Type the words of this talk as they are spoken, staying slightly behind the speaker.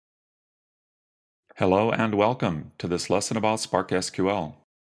Hello and welcome to this lesson about Spark SQL.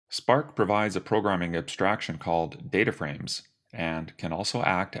 Spark provides a programming abstraction called DataFrames and can also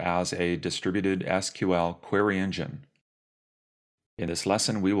act as a distributed SQL query engine. In this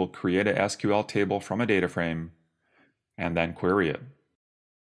lesson, we will create a SQL table from a data frame and then query it.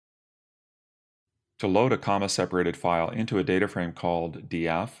 To load a comma-separated file into a data frame called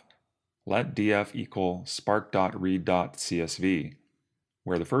df, let df equal spark.read.csv,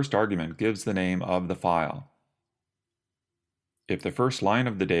 where the first argument gives the name of the file. If the first line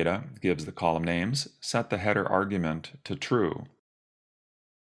of the data gives the column names, set the header argument to true.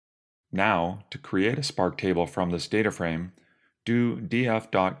 Now, to create a Spark table from this data frame, do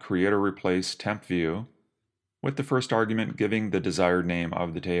df.createOrReplaceTempView with the first argument giving the desired name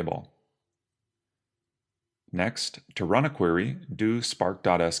of the table. Next, to run a query, do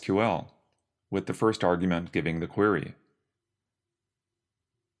spark.sql with the first argument giving the query.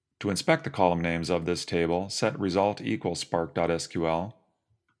 To inspect the column names of this table, set result equals spark.sql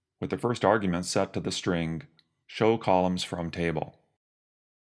with the first argument set to the string show columns from table.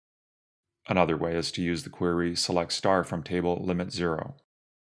 Another way is to use the query select star from table limit 0.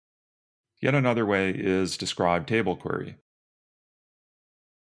 Yet another way is describe table query.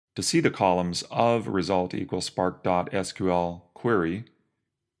 To see the columns of result equals spark.sql query,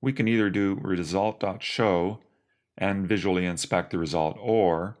 we can either do result.show and visually inspect the result,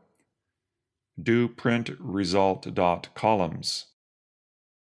 or do print result.columns.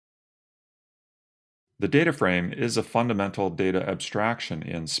 The data frame is a fundamental data abstraction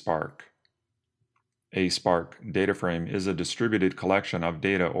in Spark. A Spark data frame is a distributed collection of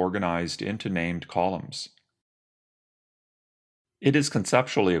data organized into named columns. It is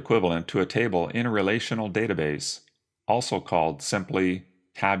conceptually equivalent to a table in a relational database, also called simply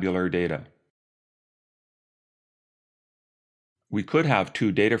tabular data. We could have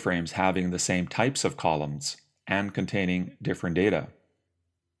two data frames having the same types of columns and containing different data.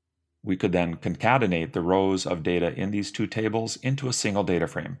 We could then concatenate the rows of data in these two tables into a single data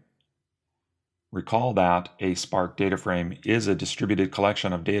frame. Recall that a Spark data frame is a distributed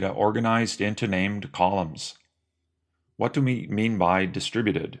collection of data organized into named columns. What do we mean by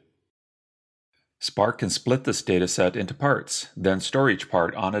distributed? Spark can split this data set into parts, then store each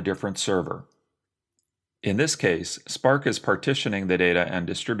part on a different server. In this case, Spark is partitioning the data and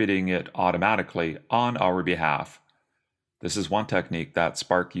distributing it automatically on our behalf. This is one technique that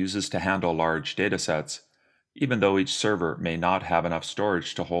Spark uses to handle large data sets, even though each server may not have enough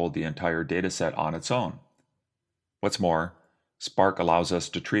storage to hold the entire data set on its own. What's more, Spark allows us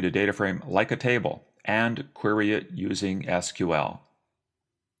to treat a data frame like a table and query it using SQL.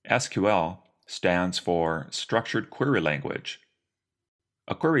 SQL stands for Structured Query Language.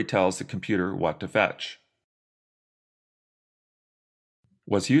 A query tells the computer what to fetch.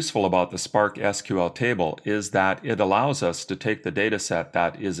 What's useful about the Spark SQL table is that it allows us to take the dataset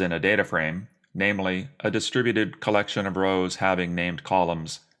that is in a data frame, namely a distributed collection of rows having named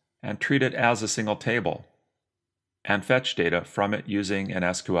columns, and treat it as a single table, and fetch data from it using an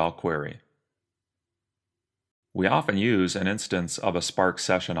SQL query. We often use an instance of a Spark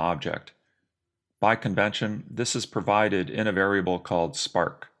session object. By convention, this is provided in a variable called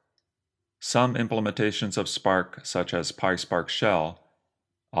Spark. Some implementations of Spark, such as PySpark Shell,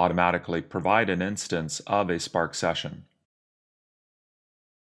 automatically provide an instance of a Spark session.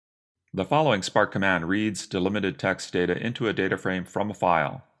 The following Spark command reads delimited text data into a data frame from a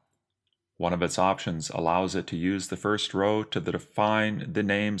file. One of its options allows it to use the first row to define the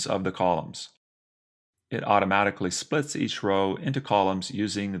names of the columns. It automatically splits each row into columns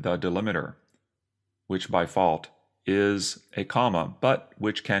using the delimiter, which by default is a comma, but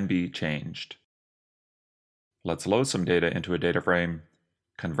which can be changed. Let's load some data into a data frame,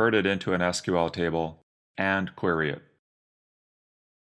 convert it into an SQL table, and query it.